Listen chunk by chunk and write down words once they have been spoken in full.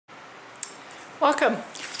Welcome.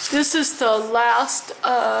 This is the last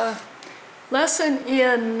lesson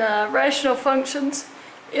in rational functions.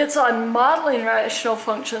 It's on modeling rational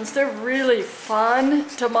functions. They're really fun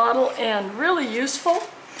to model and really useful.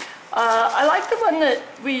 I like the one that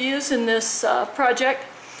we use in this project.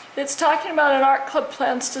 It's talking about an art club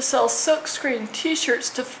plans to sell silkscreen t-shirts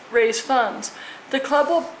to raise funds. The club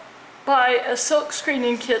will buy a silk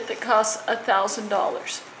screening kit that costs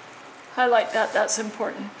 $1,000. Highlight that, that's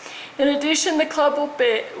important. In addition, the club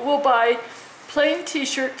will buy plain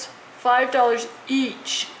t-shirts, $5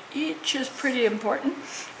 each. Each is pretty important.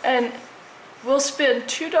 And we'll spend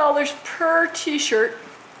 $2 per t-shirt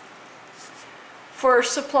for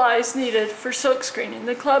supplies needed for silk screening.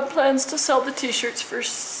 The club plans to sell the t-shirts for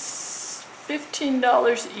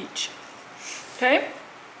 $15 each. Okay?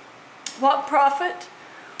 What profit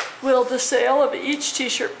will the sale of each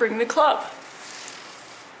t-shirt bring the club?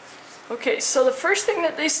 Okay, so the first thing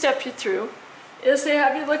that they step you through is they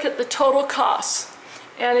have you look at the total costs.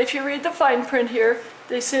 And if you read the fine print here,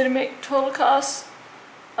 they say to make total costs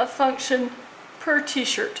a function per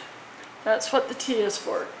t-shirt. That's what the T is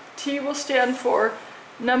for. T will stand for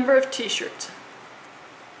number of t-shirts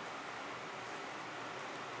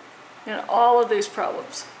in all of these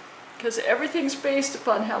problems, because everything's based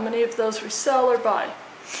upon how many of those we sell or buy.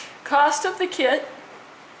 Cost of the kit,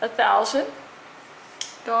 $1,000.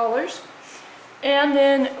 And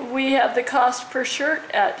then we have the cost per shirt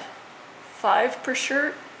at $5 per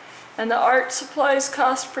shirt, and the art supplies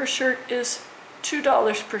cost per shirt is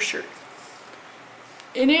 $2 per shirt.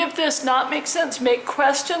 Any of this not make sense, make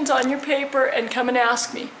questions on your paper and come and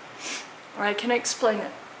ask me, or I can explain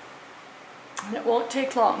it. And it won't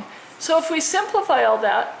take long. So if we simplify all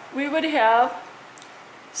that, we would have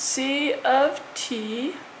C of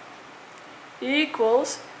T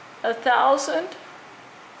equals 1,000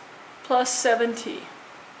 plus 7t.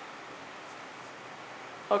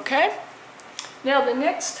 Okay? Now the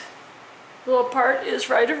next little part is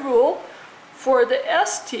write a rule for the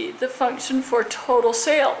ST, the function for total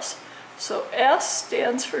sales. So S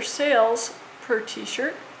stands for sales per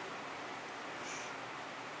t-shirt.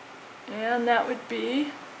 And that would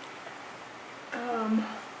be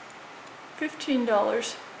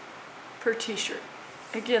 $15 per t-shirt.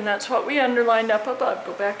 Again, that's what we underlined up above.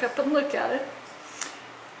 Go back up and look at it.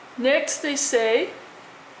 Next, they say,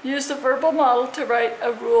 use the verbal model to write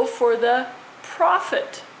a rule for the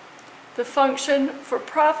profit. The function for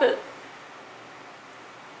profit,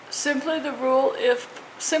 simplify the rule if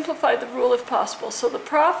possible. So the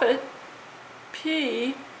profit,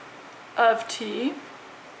 P of T,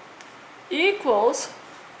 equals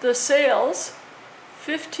the sales,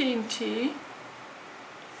 15t,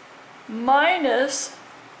 minus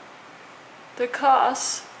the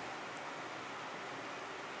costs,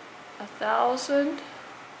 1,000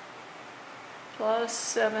 plus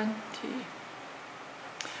 7t.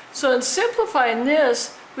 So in simplifying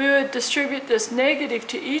this, we would distribute this negative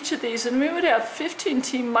to each of these, and we would have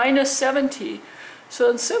 15t minus 7t. So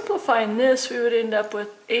in simplifying this, we would end up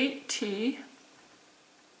with 8t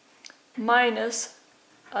minus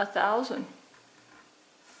 1,000.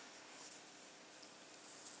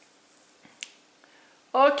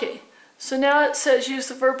 Okay, so now it says use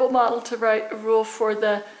the verbal model to write a rule for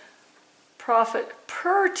the profit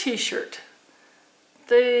per t-shirt.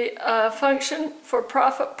 The function for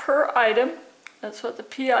profit per item, that's what the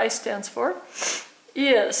PI stands for,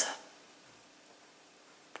 is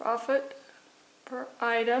profit per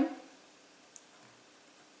item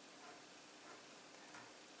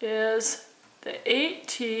is the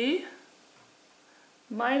 8t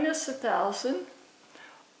minus 1,000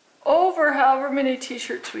 over however many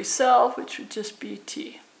t-shirts we sell, which would just be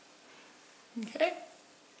t. Okay?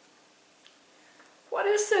 What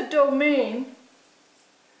is the domain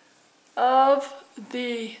of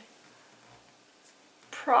the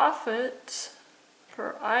profits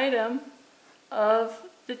per item of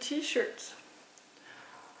the t-shirts?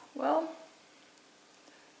 Well,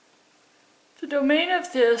 the domain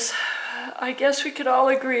of this, I guess we could all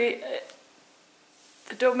agree,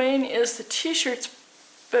 the domain is the t-shirts,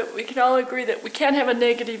 but we can all agree that we can't have a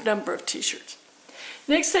negative number of t-shirts.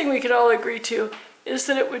 Next thing we could all agree to is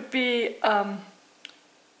that it would be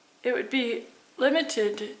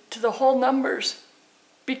limited to the whole numbers,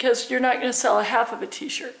 because you're not going to sell a half of a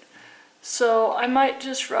t-shirt. So I might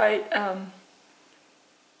just write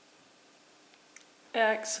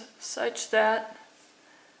x such that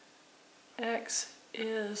x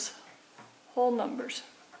is whole numbers.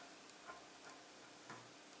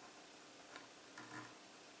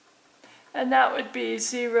 And that would be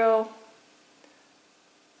 0,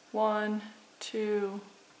 1, 2,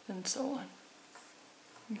 and so on.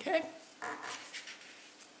 Okay?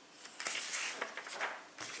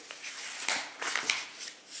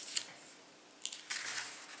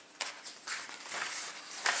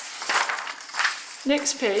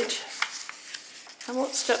 Next page. I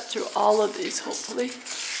won't step through all of these, hopefully.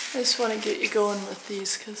 I just want to get you going with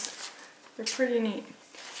these because they're pretty neat.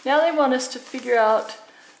 Now they want us to figure out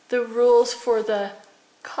the rules for the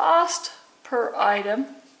cost per item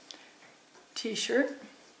t-shirt.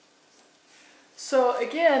 So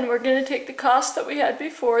again, we're going to take the cost that we had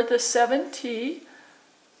before, the 7T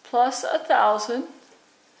plus 1,000,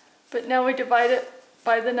 but now we divide it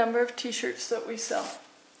by the number of t-shirts that we sell.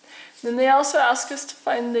 Then they also ask us to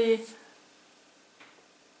find the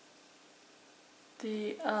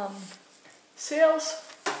sales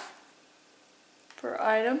per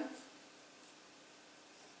item.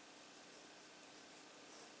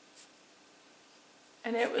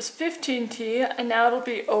 And it was 15T, and now it'll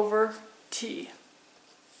be over T.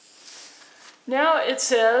 Now it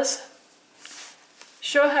says,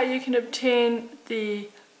 show how you can obtain the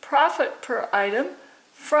profit per item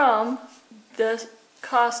from the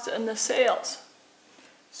cost and the sales.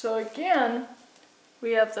 So again,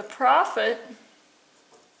 we have the profit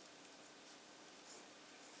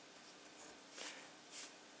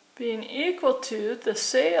being equal to the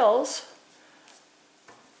sales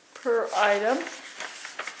per item,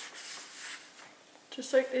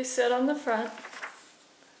 just like they said on the front,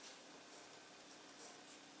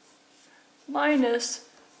 minus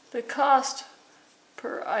the cost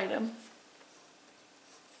per item.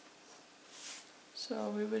 So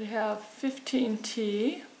we would have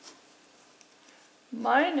 15T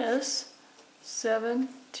minus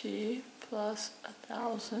 7T plus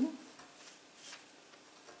 1,000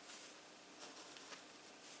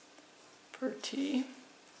 per T.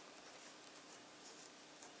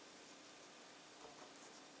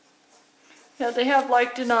 Now they have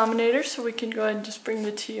like denominators, so we can go ahead and just bring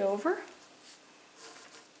the T over.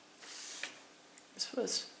 This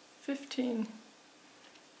was 15T.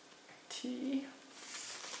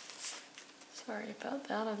 Sorry about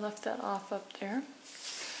that, I left that off up there.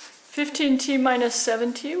 15T minus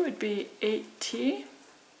 7T would be 8T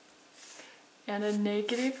and a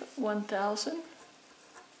negative 1,000.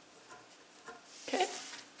 Okay.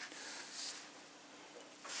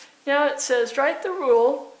 Now it says write the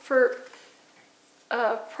rule for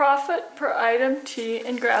profit per item T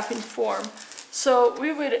in graphing form. So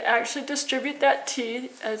we would actually distribute that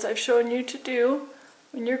T, as I've shown you to do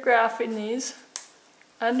when you're graphing these,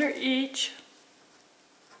 under each.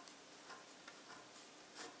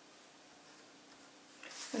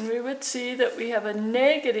 And we would see that we have a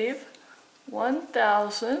negative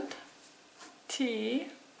 1,000 T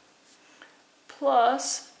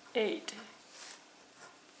plus 8.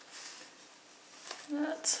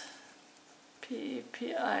 That's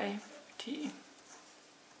PPIT.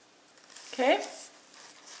 Okay?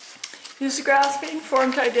 Use the graphing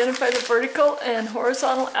form to identify the vertical and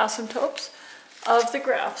horizontal asymptotes of the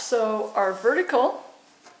graph. So our vertical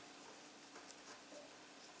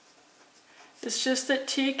is just that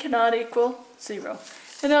T cannot equal 0.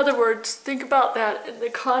 In other words, think about that in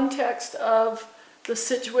the context of the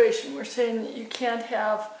situation. We're saying that you can't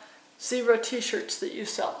have 0 t-shirts that you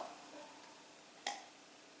sell.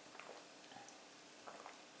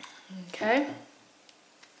 Okay?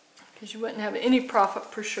 Because you wouldn't have any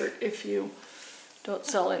profit per shirt if you don't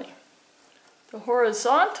sell any. The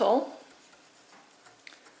horizontal,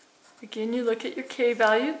 again, you look at your K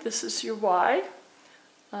value. This is your Y.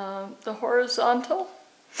 The horizontal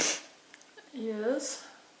is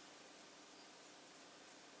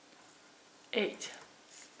 8,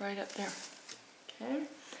 right up there. Okay?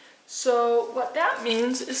 So what that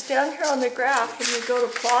means is down here on the graph, when you go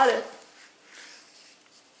to plot it,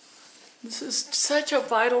 this is such a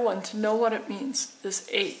vital one to know what it means, this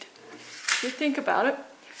 8. If you think about it,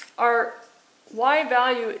 our Y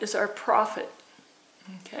value is our profit.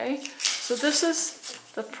 Okay? So this is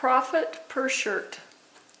the profit per shirt.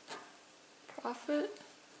 Profit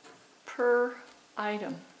per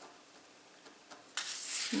item.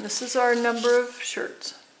 And this is our number of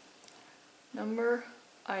shirts. Number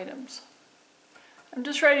items. I'm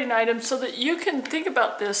just writing items so that you can think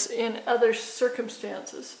about this in other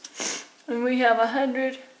circumstances. And we have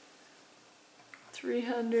 100,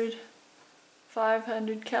 300,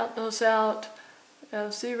 500, count those out. We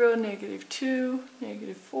have 0, negative 2,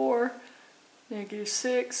 negative 4, negative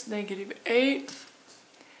 6, negative 8,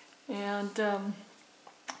 and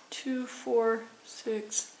 2, 4,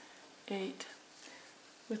 6, 8.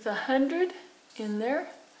 With 100 in there,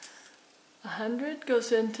 100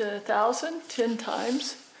 goes into 1,000 10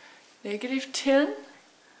 times. Negative 10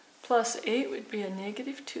 plus 8 would be a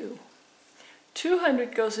negative 2.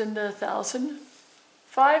 200 goes into 1,000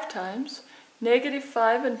 5 times. Negative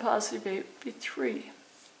 5 and positive 8 would be 3.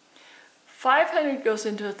 500 goes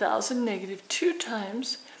into 1,000, negative 2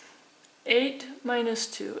 times. 8 minus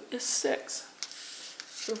 2 is 6.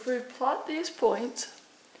 So if we plot these points,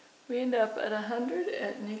 we end up at 100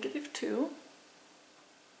 at negative 2,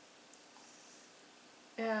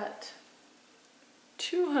 at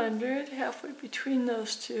 200, halfway between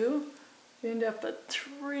those two, we end up at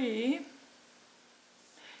 3,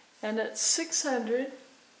 and at 600,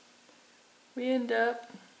 we end up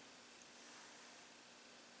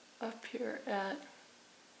here at,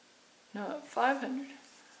 no, at 500,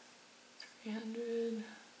 300,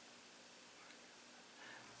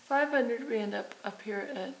 500, we end up here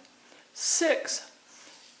at 6.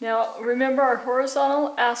 Now remember our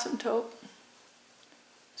horizontal asymptote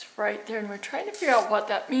is right there, and we're trying to figure out what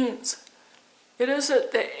that means. It is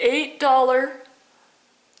at the $8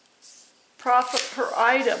 profit per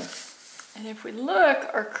item. And if we look,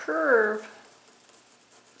 our curve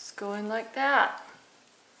is going like that.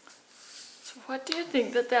 So what do you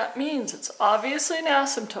think that that means? It's obviously an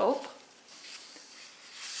asymptote.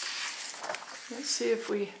 Let's see if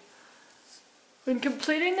when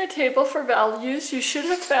completing the table for values, you should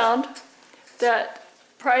have found that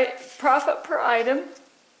profit per item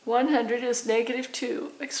 100 is negative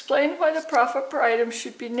 2. Explain why the profit per item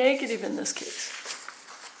should be negative in this case.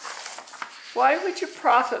 Why would your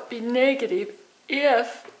profit be negative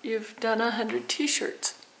if you've done 100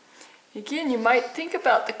 t-shirts? Again, you might think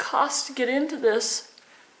about the cost to get into this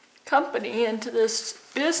company, into this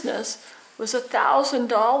business, was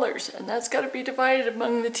 $1,000, and that's got to be divided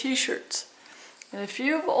among the t-shirts. And if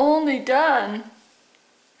you've only done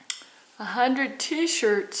 100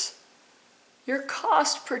 t-shirts, your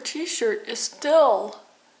cost per t-shirt is still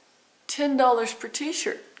 $10 per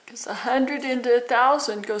t-shirt, because 100 into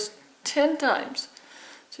 1,000 goes 10 times.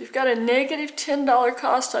 So you've got a negative $10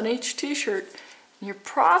 cost on each t-shirt, and your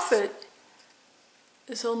profit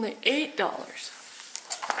is only $8.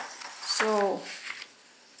 So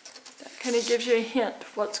that kind of gives you a hint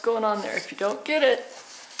of what's going on there. If you don't get it,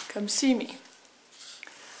 come see me.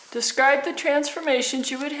 Describe the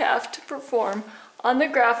transformations you would have to perform on the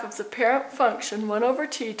graph of the parent function 1 over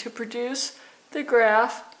t to produce the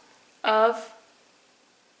graph of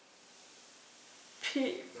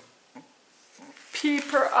p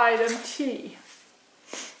per item t.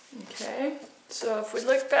 Okay, so if we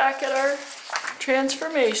look back at our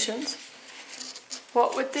transformations,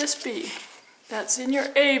 what would this be? That's in your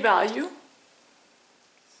a value.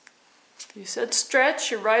 If you said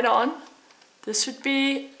stretch, you're right on. This would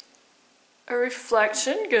be a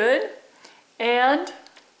reflection, good. And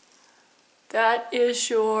that is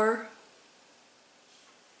your,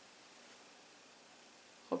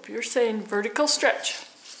 hope you're saying vertical stretch.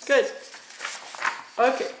 Good.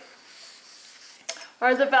 Okay.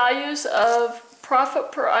 Are the values of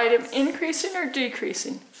profit per item increasing or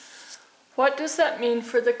decreasing? What does that mean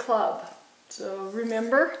for the club? So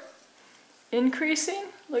remember, increasing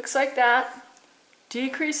looks like that.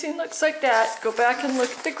 Decreasing looks like that. Go back and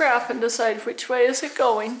look at the graph and decide which way is it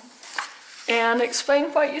going. And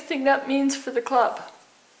explain what you think that means for the club.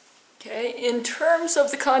 Okay, in terms of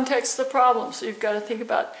the context of the problem. So you've got to think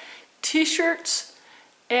about t-shirts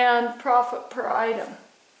and profit per item.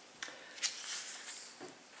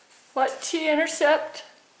 What t-intercept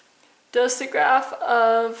does the graph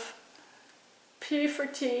of P for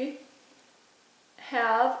t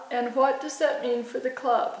have, and what does that mean for the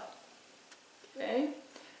club? Okay,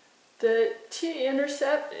 the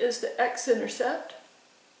t-intercept is the x-intercept.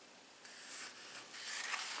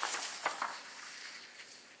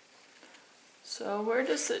 So where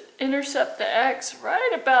does it intercept the x?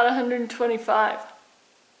 Right about 125.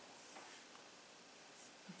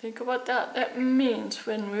 Think of what that means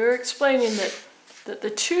when we were explaining that the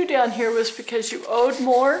 2 down here was because you owed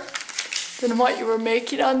more than what you were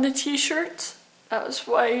making on the t-shirts. That was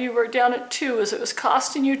why you were down at 2, is it was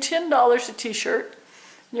costing you $10 a t-shirt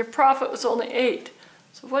and your profit was only 8.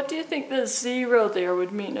 So what do you think the 0 there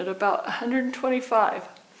would mean at about 125?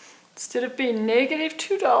 Instead of being negative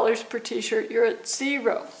 $2 per t-shirt, you're at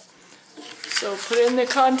 0. So put in the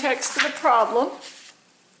context of the problem.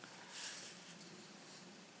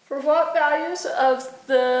 For what values of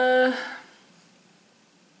the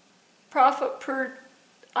profit per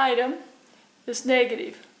item is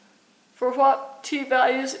negative? For what t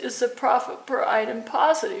values is the profit per item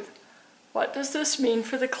positive? What does this mean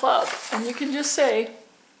for the club? And you can just say,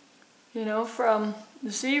 you know, from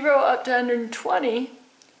 0 up to 120,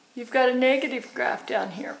 you've got a negative graph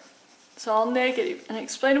down here. It's all negative. And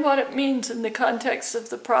explain what it means in the context of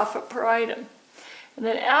the profit per item. And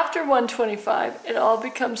then after 125, it all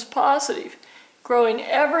becomes positive, growing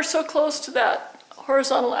ever so close to that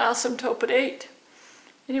horizontal asymptote at 8.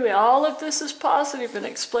 Anyway, all of this is positive, and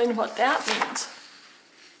explain what that means.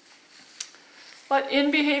 What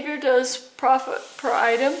end behavior does profit per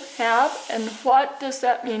item have, and what does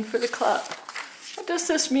that mean for the club? What does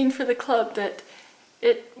this mean for the club that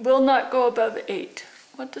it will not go above 8?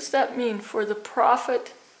 What does that mean for the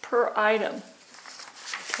profit per item?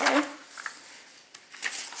 Okay.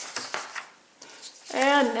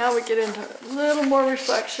 And now we get into a little more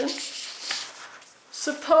reflection.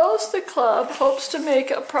 Suppose the club hopes to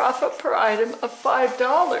make a profit per item of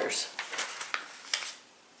 $5.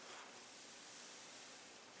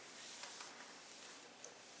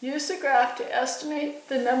 Use the graph to estimate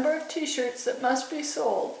the number of t-shirts that must be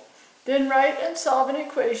sold. Then write and solve an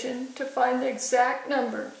equation to find the exact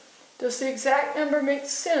number. Does the exact number make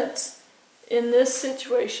sense in this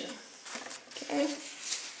situation? Okay,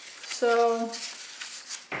 so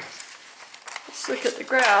let's look at the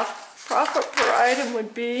graph. Profit per item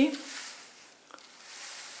would be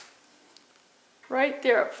right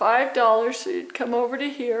there at $5, so you'd come over to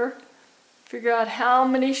here, figure out how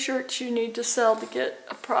many shirts you need to sell to get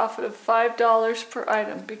a profit of $5 per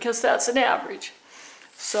item, because that's an average.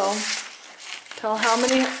 So tell how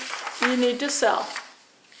many you need to sell.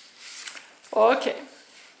 Okay,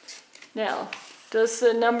 now does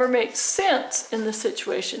the number make sense in the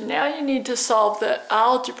situation? Now you need to solve the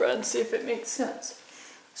algebra and see if it makes sense.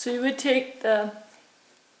 So you would take the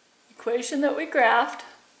equation that we graphed,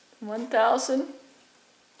 1000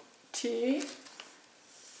 t,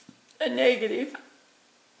 a negative,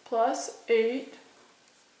 plus 8,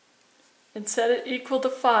 and set it equal to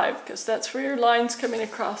 5, because that's where your line's coming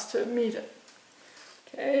across to meet it.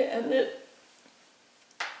 Okay, and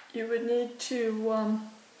you would need to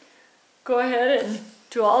go ahead and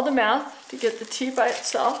do all the math to get the t by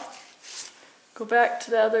itself. Go back to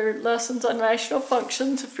the other lessons on rational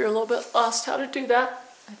functions if you're a little bit lost how to do that.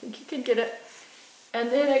 I think you can get it. And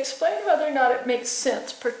then explain whether or not it makes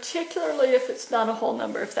sense, particularly if it's not a whole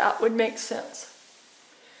number, if that would make sense.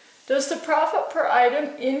 Does the profit per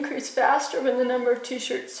item increase faster when the number of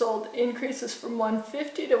t-shirts sold increases from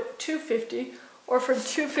 150 to 250 or from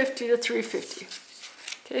 250 to 350?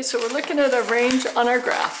 Okay, so we're looking at a range on our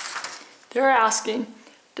graph. They're asking,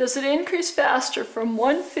 does it increase faster from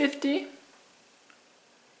 150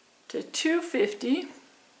 to 250?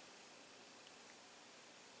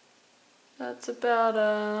 That's about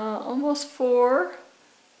almost 4.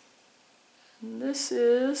 And this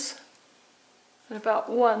is about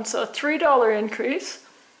 1. So a $3 increase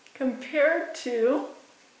compared to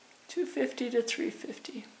 250 to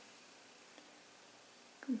 350.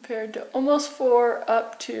 Compared to almost 4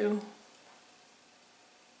 up to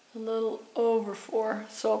a little over 4.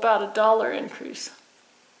 So about a $1 increase.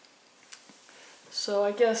 So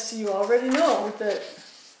I guess you already know that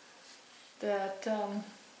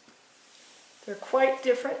they're quite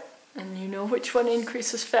different, and you know which one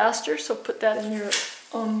increases faster, so put that in your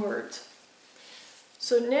own words.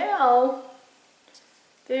 So now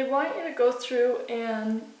they want you to go through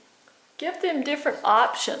and give them different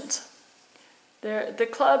options. The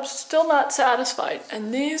club's still not satisfied,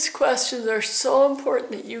 and these questions are so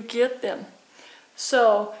important that you get them.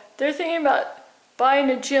 So they're thinking about buying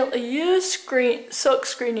a gently used silk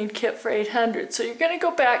screening kit for $800. So you're going to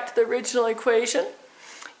go back to the original equation.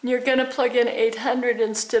 You're going to plug in 800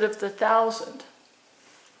 instead of the 1000.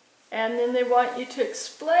 And then they want you to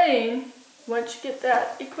explain, once you get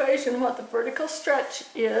that equation, what the vertical stretch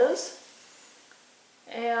is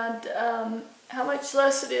and how much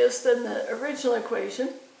less it is than the original equation.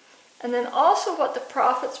 And then also what the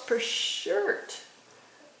profits per shirt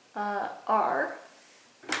are.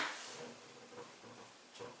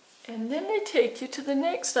 And then they take you to the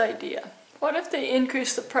next idea. What if they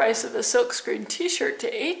increase the price of a silkscreen t-shirt to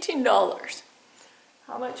 $18?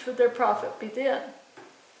 How much would their profit be then?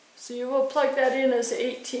 So you will plug that in as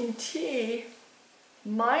 18t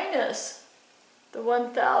minus the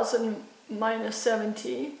 1000 minus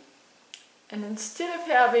 7t. And instead of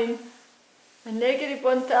having a negative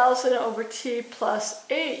 1000 over t plus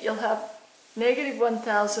 8, you'll have negative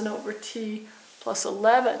 1000 over t plus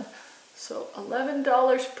 11. So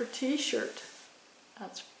 $11 per t-shirt.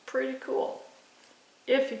 That's pretty cool,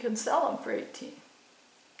 if you can sell them for 18.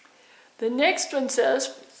 The next one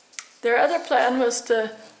says their other plan was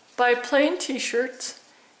to buy plain t-shirts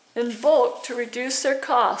in bulk to reduce their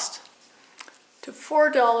cost to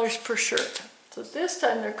 $4 per shirt. So this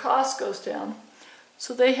time their cost goes down.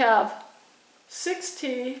 So they have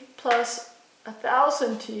 6t plus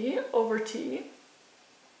 1000t over t.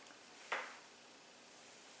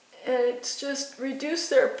 And it's just reduced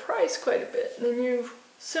their price quite a bit. And then you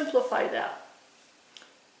simplify that.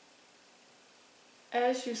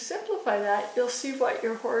 as you simplify that, you'll see what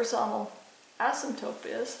your horizontal asymptote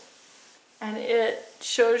is, and it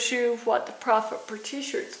shows you what the profit per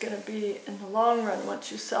t-shirt is going to be in the long run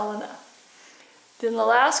once you sell enough. Then the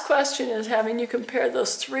last question is having you compare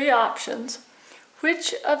those three options.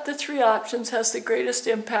 Which of the three options has the greatest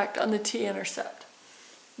impact on the t-intercept?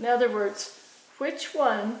 In other words, which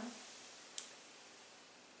one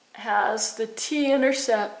has the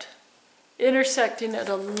t-intercept intersecting at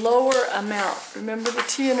a lower amount? Remember, the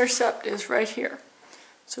t-intercept is right here.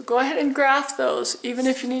 So go ahead and graph those. Even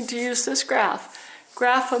if you need to use this graph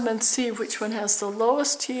them and see which one has the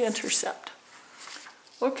lowest t-intercept.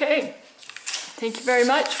 Okay, thank you very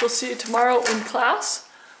much. We'll see you tomorrow in class.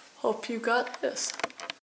 Hope you got this.